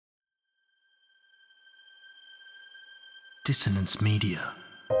Dissonance Media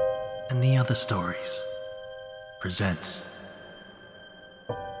and the Other Stories presents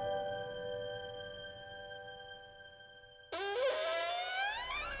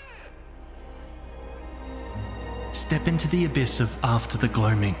Step into the abyss of After the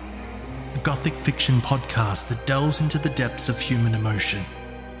Gloaming, a gothic fiction podcast that delves into the depths of human emotion.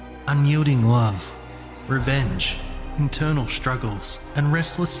 Unyielding love, revenge, internal struggles, and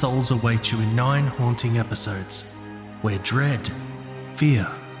restless souls await you in 9 haunting episodes, where dread, fear,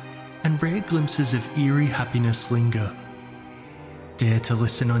 and rare glimpses of eerie happiness linger. Dare to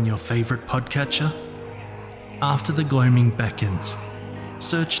listen on your favourite podcatcher? After the Gloaming beckons.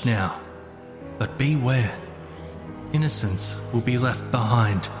 Search now, but beware. Innocence will be left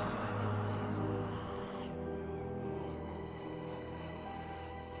behind.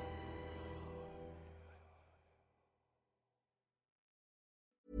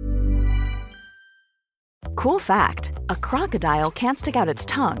 Cool fact, a crocodile can't stick out its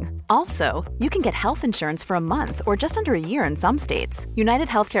tongue. Also, you can get health insurance for a month or just under a year in some states. United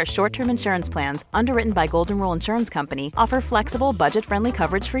Healthcare short-term insurance plans, underwritten by Golden Rule Insurance Company, offer flexible, budget-friendly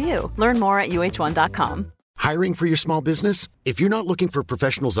coverage for you. Learn more at uh1.com. Hiring for your small business? If you're not looking for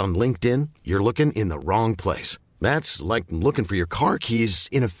professionals on LinkedIn, you're looking in the wrong place. That's like looking for your car keys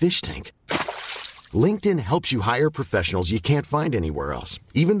in a fish tank. LinkedIn helps you hire professionals you can't find anywhere else,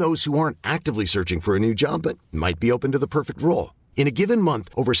 even those who aren't actively searching for a new job but might be open to the perfect role. In a given month,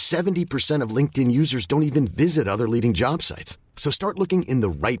 over 70% of LinkedIn users don't even visit other leading job sites. So start looking in the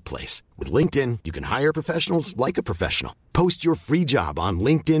right place. With LinkedIn, you can hire professionals like a professional. Post your free job on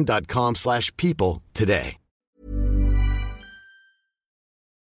linkedin.com/people today.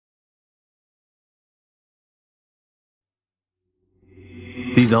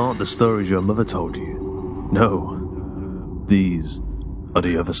 These aren't the stories your mother told you. No, these are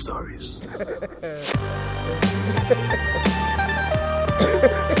the other stories.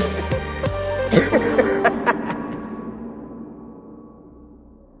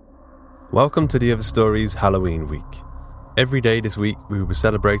 Welcome to The Other Stories Halloween week. Every day this week we will be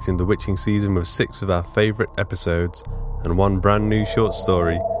celebrating the witching season with 6 of our favourite episodes and 1 brand new short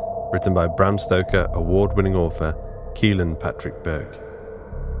story written by Bram Stoker award-winning author Keelan Patrick Berg.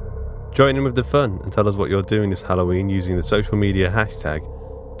 Join in with the fun and tell us what you're doing this Halloween using the social media hashtag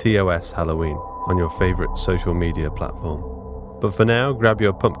 #TOSHalloween on your favourite social media platform. But for now, grab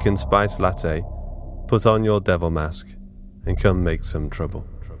your pumpkin spice latte, put on your devil mask, and come make some trouble.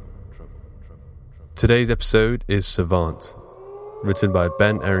 Today's episode is Savant, written by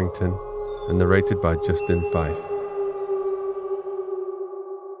Ben Errington and narrated by Justin Fife.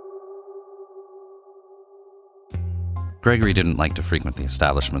 Gregory didn't like to frequent the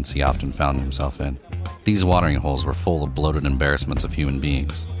establishments he often found himself in. These watering holes were full of bloated embarrassments of human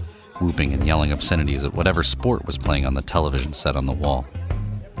beings, whooping and yelling obscenities at whatever sport was playing on the television set on the wall.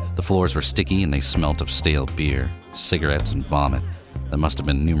 The floors were sticky and they smelt of stale beer, cigarettes, and vomit that must have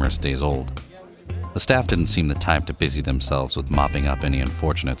been numerous days old. The staff didn't seem the type to busy themselves with mopping up any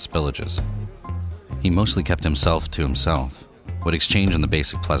unfortunate spillages. He mostly kept himself to himself, would exchange in the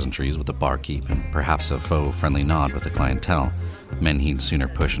basic pleasantries with the barkeep and perhaps a faux friendly nod with the clientele, men he'd sooner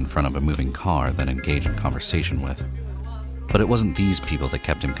push in front of a moving car than engage in conversation with. But it wasn't these people that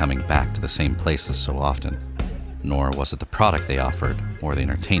kept him coming back to the same places so often, nor was it the product they offered or the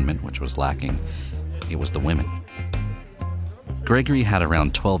entertainment, which was lacking. It was the women. Gregory had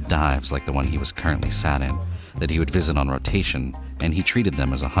around 12 dives like the one he was currently sat in that he would visit on rotation, and he treated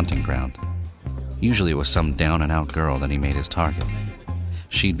them as a hunting ground. Usually it was some down-and-out girl that he made his target.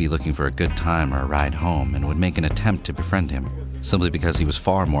 She'd be looking for a good time or a ride home and would make an attempt to befriend him, simply because he was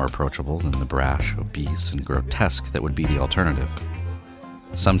far more approachable than the brash, obese, and grotesque that would be the alternative.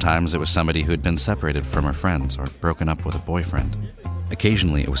 Sometimes it was somebody who had been separated from her friends or broken up with a boyfriend.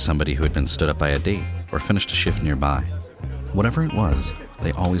 Occasionally it was somebody who had been stood up by a date or finished a shift nearby. Whatever it was,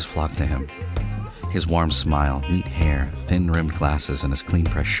 they always flocked to him. His warm smile, neat hair, thin-rimmed glasses, and his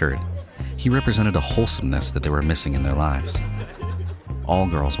clean-pressed shirt. He represented a wholesomeness that they were missing in their lives. All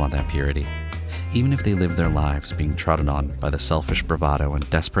girls want that purity, even if they live their lives being trodden on by the selfish bravado and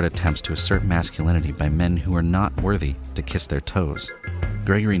desperate attempts to assert masculinity by men who are not worthy to kiss their toes.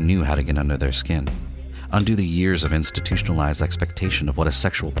 Gregory knew how to get under their skin, undo the years of institutionalized expectation of what a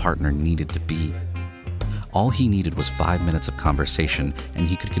sexual partner needed to be. All he needed was 5 minutes of conversation, and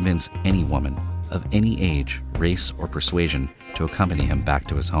he could convince any woman of any age, race, or persuasion to accompany him back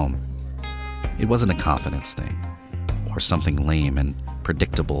to his home. It wasn't a confidence thing, or something lame and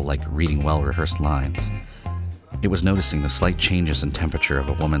predictable like reading well-rehearsed lines. It was noticing the slight changes in temperature of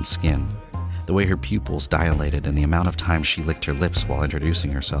a woman's skin, the way her pupils dilated and the amount of time she licked her lips while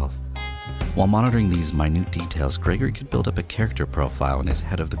introducing herself. While monitoring these minute details, Gregory could build up a character profile in his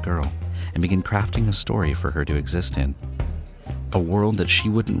head of the girl and begin crafting a story for her to exist in. A world that she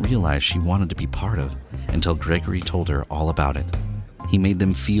wouldn't realize she wanted to be part of until Gregory told her all about it. He made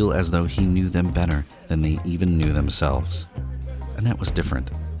them feel as though he knew them better than they even knew themselves. Annette was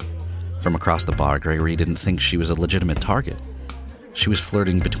different. From across the bar, Gregory didn't think she was a legitimate target. She was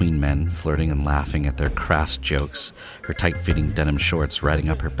flirting between men, flirting and laughing at their crass jokes, her tight-fitting denim shorts riding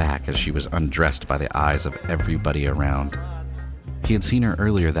up her back as she was undressed by the eyes of everybody around. He had seen her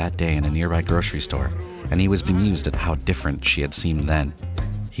earlier that day in a nearby grocery store, and he was bemused at how different she had seemed then.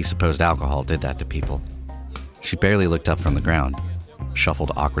 He supposed alcohol did that to people. She barely looked up from the ground,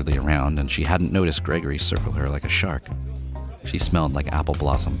 shuffled awkwardly around, and she hadn't noticed Gregory circle her like a shark. She smelled like apple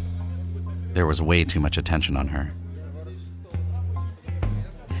blossom. There was way too much attention on her.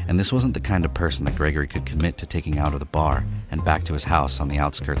 And this wasn't the kind of person that Gregory could commit to taking out of the bar and back to his house on the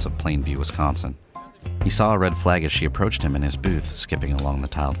outskirts of Plainview, Wisconsin. He saw a red flag as she approached him in his booth, skipping along the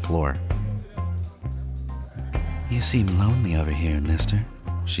tiled floor. "You seem lonely over here, mister,"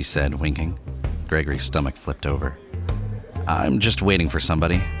 she said, winking. Gregory's stomach flipped over. "I'm just waiting for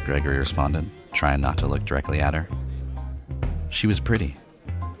somebody," Gregory responded, trying not to look directly at her. She was pretty.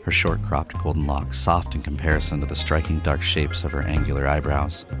 Her short-cropped golden locks soft in comparison to the striking dark shapes of her angular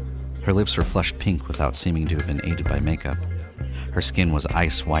eyebrows. Her lips were flushed pink without seeming to have been aided by makeup. Her skin was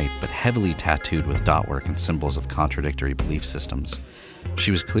ice white, but heavily tattooed with dot work and symbols of contradictory belief systems.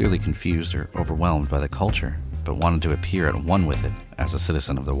 She was clearly confused or overwhelmed by the culture, but wanted to appear at one with it as a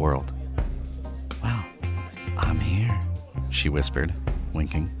citizen of the world. "Well, I'm here," she whispered,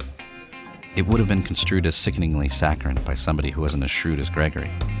 winking. It would have been construed as sickeningly saccharine by somebody who wasn't as shrewd as Gregory,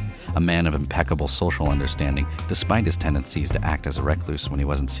 a man of impeccable social understanding despite his tendencies to act as a recluse when he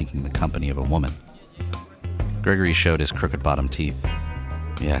wasn't seeking the company of a woman. Gregory showed his crooked-bottom teeth.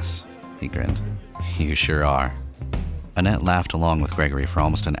 "Yes," he grinned. "You sure are." Annette laughed along with Gregory for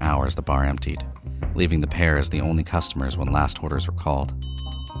almost an hour as the bar emptied, leaving the pair as the only customers when last orders were called.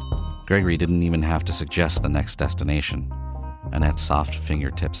 Gregory didn't even have to suggest the next destination. Annette's soft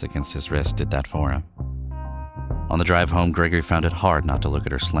fingertips against his wrist did that for him. On the drive home, Gregory found it hard not to look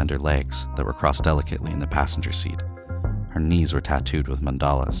at her slender legs that were crossed delicately in the passenger seat. Her knees were tattooed with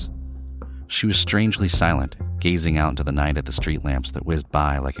mandalas. She was strangely silent, gazing out into the night at the street lamps that whizzed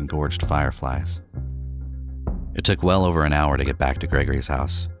by like engorged fireflies. It took well over an hour to get back to Gregory's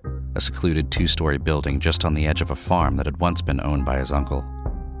house, a secluded 2-story building just on the edge of a farm that had once been owned by his uncle.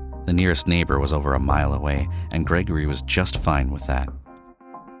 The nearest neighbor was over a mile away, and Gregory was just fine with that.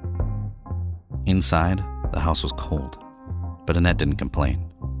 Inside, the house was cold, but Annette didn't complain.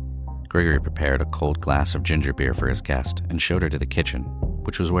 Gregory prepared a cold glass of ginger beer for his guest and showed her to the kitchen,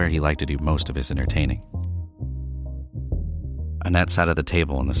 which was where he liked to do most of his entertaining. Annette sat at the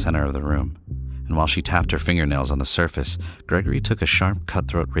table in the center of the room, and while she tapped her fingernails on the surface, Gregory took a sharp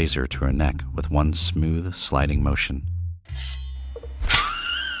cutthroat razor to her neck with one smooth, sliding motion.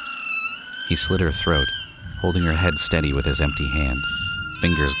 He slit her throat, holding her head steady with his empty hand,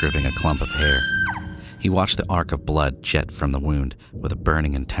 fingers gripping a clump of hair. He watched the arc of blood jet from the wound with a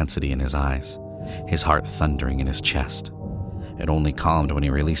burning intensity in his eyes, his heart thundering in his chest. It only calmed when he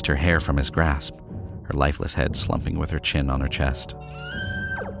released her hair from his grasp, her lifeless head slumping with her chin on her chest.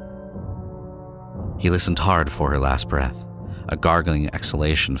 He listened hard for her last breath, a gargling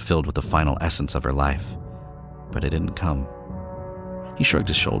exhalation filled with the final essence of her life. But it didn't come. He shrugged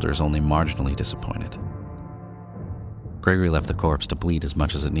his shoulders, only marginally disappointed. Gregory left the corpse to bleed as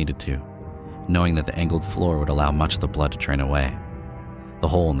much as it needed to, knowing that the angled floor would allow much of the blood to drain away. The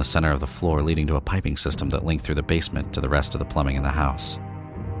hole in the center of the floor leading to a piping system that linked through the basement to the rest of the plumbing in the house.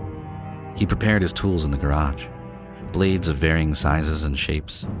 He prepared his tools in the garage, blades of varying sizes and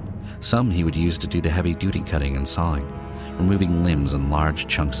shapes. Some he would use to do the heavy-duty cutting and sawing, removing limbs and large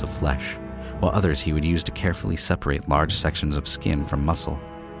chunks of flesh, while others he would use to carefully separate large sections of skin from muscle.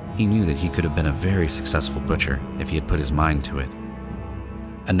 He knew that he could have been a very successful butcher if he had put his mind to it.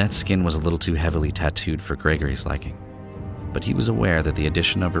 Annette's skin was a little too heavily tattooed for Gregory's liking, but he was aware that the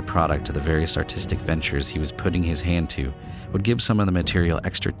addition of her product to the various artistic ventures he was putting his hand to would give some of the material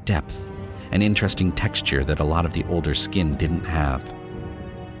extra depth, an interesting texture that a lot of the older skin didn't have.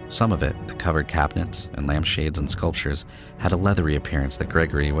 Some of it, the covered cabinets and lampshades and sculptures, had a leathery appearance that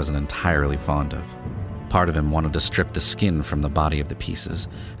Gregory wasn't entirely fond of. Part of him wanted to strip the skin from the body of the pieces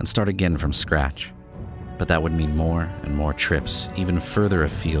and start again from scratch. But that would mean more and more trips, even further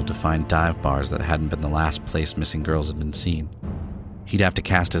afield to find dive bars that hadn't been the last place missing girls had been seen. He'd have to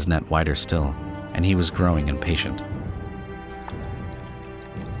cast his net wider still, and he was growing impatient.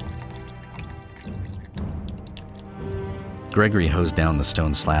 Gregory hosed down the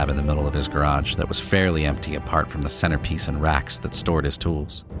stone slab in the middle of his garage that was fairly empty apart from the centerpiece and racks that stored his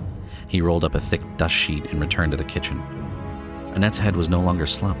tools. He rolled up a thick dust sheet and returned to the kitchen. Annette's head was no longer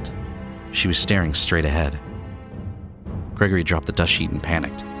slumped. She was staring straight ahead. Gregory dropped the dust sheet and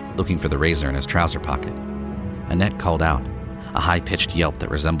panicked, looking for the razor in his trouser pocket. Annette called out, a high-pitched yelp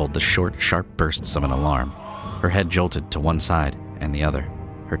that resembled the short, sharp bursts of an alarm. Her head jolted to one side and the other,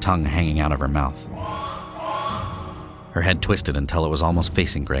 her tongue hanging out of her mouth. Her head twisted until it was almost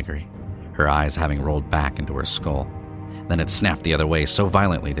facing Gregory, her eyes having rolled back into her skull. Then it snapped the other way so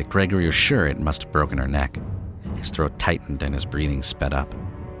violently that Gregory was sure it must have broken her neck. His throat tightened and his breathing sped up.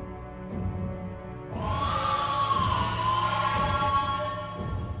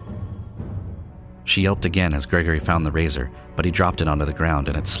 She yelped again as Gregory found the razor, but he dropped it onto the ground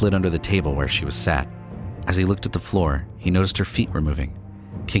and it slid under the table where she was sat. As he looked at the floor, he noticed her feet were moving,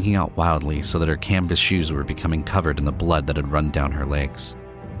 kicking out wildly so that her canvas shoes were becoming covered in the blood that had run down her legs.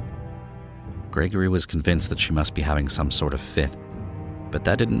 Gregory was convinced that she must be having some sort of fit, but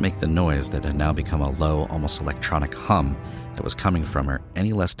that didn't make the noise that had now become a low, almost electronic hum that was coming from her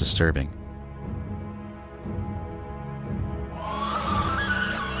any less disturbing.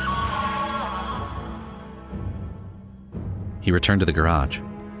 He returned to the garage,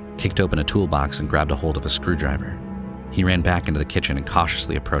 kicked open a toolbox and grabbed a hold of a screwdriver. He ran back into the kitchen and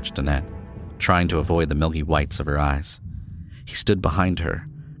cautiously approached Annette, trying to avoid the milky whites of her eyes. He stood behind her,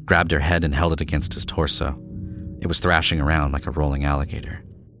 grabbed her head and held it against his torso. It was thrashing around like a rolling alligator.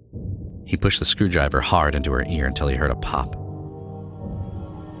 He pushed the screwdriver hard into her ear until he heard a pop.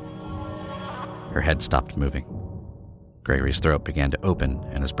 Her head stopped moving. Gregory's throat began to open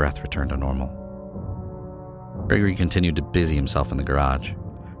and his breath returned to normal. Gregory continued to busy himself in the garage,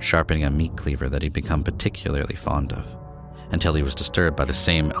 sharpening a meat cleaver that he'd become particularly fond of, until he was disturbed by the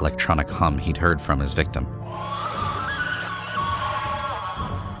same electronic hum he'd heard from his victim.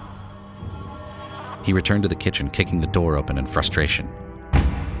 He returned to the kitchen, kicking the door open in frustration.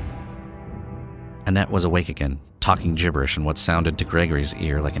 Annette was awake again, talking gibberish in what sounded to Gregory's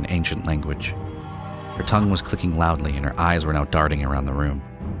ear like an ancient language. Her tongue was clicking loudly and her eyes were now darting around the room.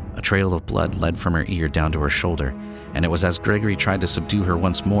 A trail of blood led from her ear down to her shoulder, and it was as Gregory tried to subdue her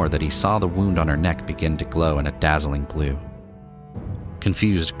once more that he saw the wound on her neck begin to glow in a dazzling blue.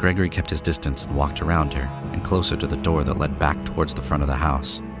 Confused, Gregory kept his distance and walked around her and closer to the door that led back towards the front of the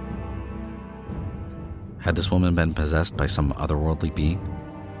house. Had this woman been possessed by some otherworldly being?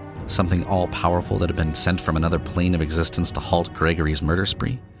 Something all-powerful that had been sent from another plane of existence to halt Gregory's murder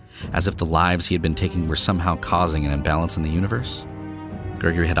spree? As if the lives he had been taking were somehow causing an imbalance in the universe?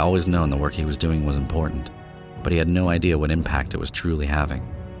 Gregory had always known the work he was doing was important, but he had no idea what impact it was truly having.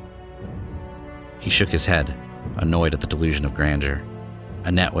 He shook his head, annoyed at the delusion of grandeur.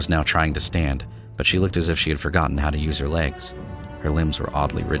 Annette was now trying to stand, but she looked as if she had forgotten how to use her legs. Her limbs were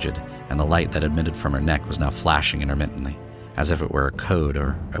oddly rigid, and the light that emitted from her neck was now flashing intermittently, as if it were a code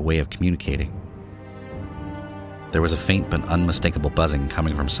or a way of communicating. There was a faint but unmistakable buzzing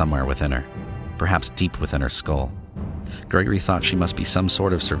coming from somewhere within her, perhaps deep within her skull. Gregory thought she must be some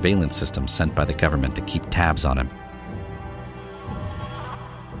sort of surveillance system sent by the government to keep tabs on him.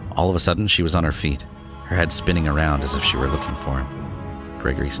 All of a sudden, she was on her feet, her head spinning around as if she were looking for him.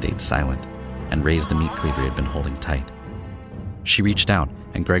 Gregory stayed silent and raised the meat cleaver he had been holding tight. She reached out,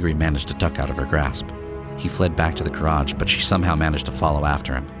 and Gregory managed to duck out of her grasp. He fled back to the garage, but she somehow managed to follow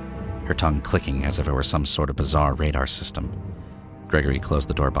after him, her tongue clicking as if it were some sort of bizarre radar system. Gregory closed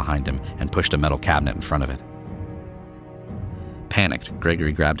the door behind him and pushed a metal cabinet in front of it. Panicked,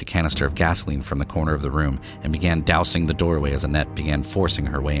 Gregory grabbed a canister of gasoline from the corner of the room and began dousing the doorway as Annette began forcing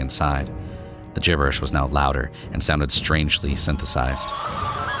her way inside. The gibberish was now louder and sounded strangely synthesized.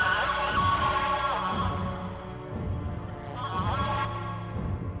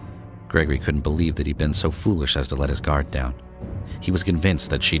 Gregory couldn't believe that he'd been so foolish as to let his guard down. He was convinced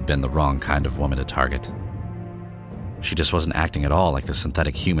that she'd been the wrong kind of woman to target. She just wasn't acting at all like the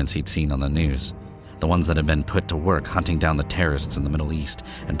synthetic humans he'd seen on the news. The ones that had been put to work hunting down the terrorists in the Middle East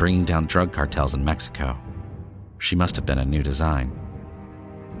and bringing down drug cartels in Mexico. She must have been a new design.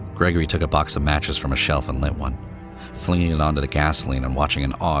 Gregory took a box of matches from a shelf and lit one, flinging it onto the gasoline and watching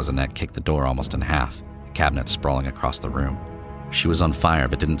in awe as Annette kicked the door almost in half, the cabinet sprawling across the room. She was on fire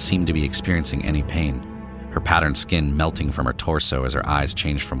but didn't seem to be experiencing any pain, her patterned skin melting from her torso as her eyes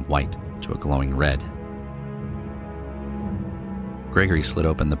changed from white to a glowing red. Gregory slid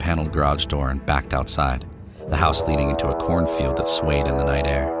open the paneled garage door and backed outside, the house leading into a cornfield that swayed in the night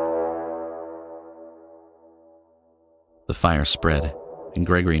air. The fire spread, and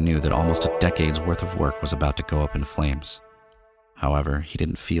Gregory knew that almost a decade's worth of work was about to go up in flames. However, he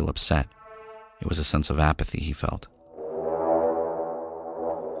didn't feel upset. It was a sense of apathy he felt.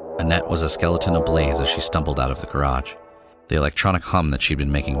 Annette was a skeleton ablaze as she stumbled out of the garage. The electronic hum that she'd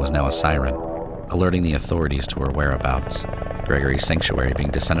been making was now a siren, alerting the authorities to her whereabouts. Gregory's sanctuary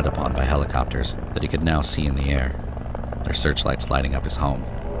being descended upon by helicopters that he could now see in the air, their searchlights lighting up his home,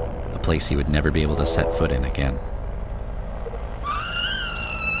 a place he would never be able to set foot in again.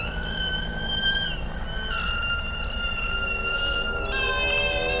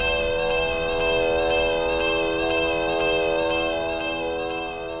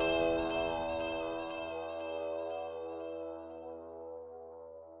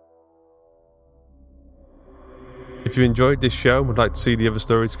 If you enjoyed this show and would like to see the other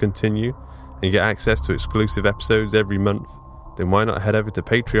stories continue and get access to exclusive episodes every month, then why not head over to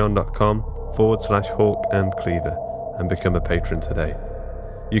patreon.com/Hawk and Cleaver and become a patron today.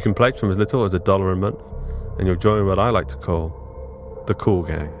 You can pledge from as little as $1 a month and you'll join what I like to call the Cool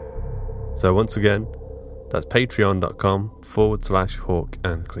Gang. So once again, that's patreon.com/Hawk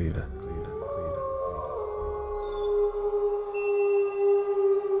and Cleaver.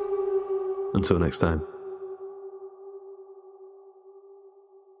 Until next time.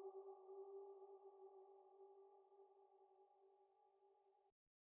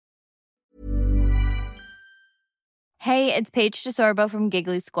 Hey, it's Paige DeSorbo from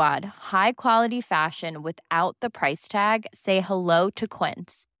Giggly Squad. High quality fashion without the price tag. Say hello to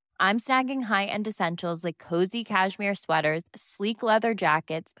Quince. I'm snagging high-end essentials like cozy cashmere sweaters, sleek leather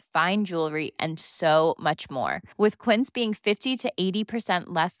jackets, fine jewelry, and so much more. With Quince being 50 to 80%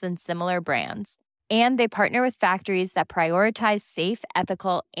 less than similar brands. And they partner with factories that prioritize safe,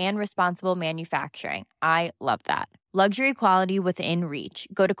 ethical, and responsible manufacturing. I love that. Luxury quality within reach.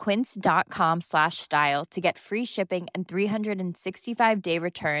 Go to quince.com/style to get free shipping and 365-day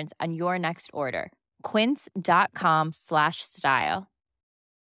returns on your next order. Quince.com/style.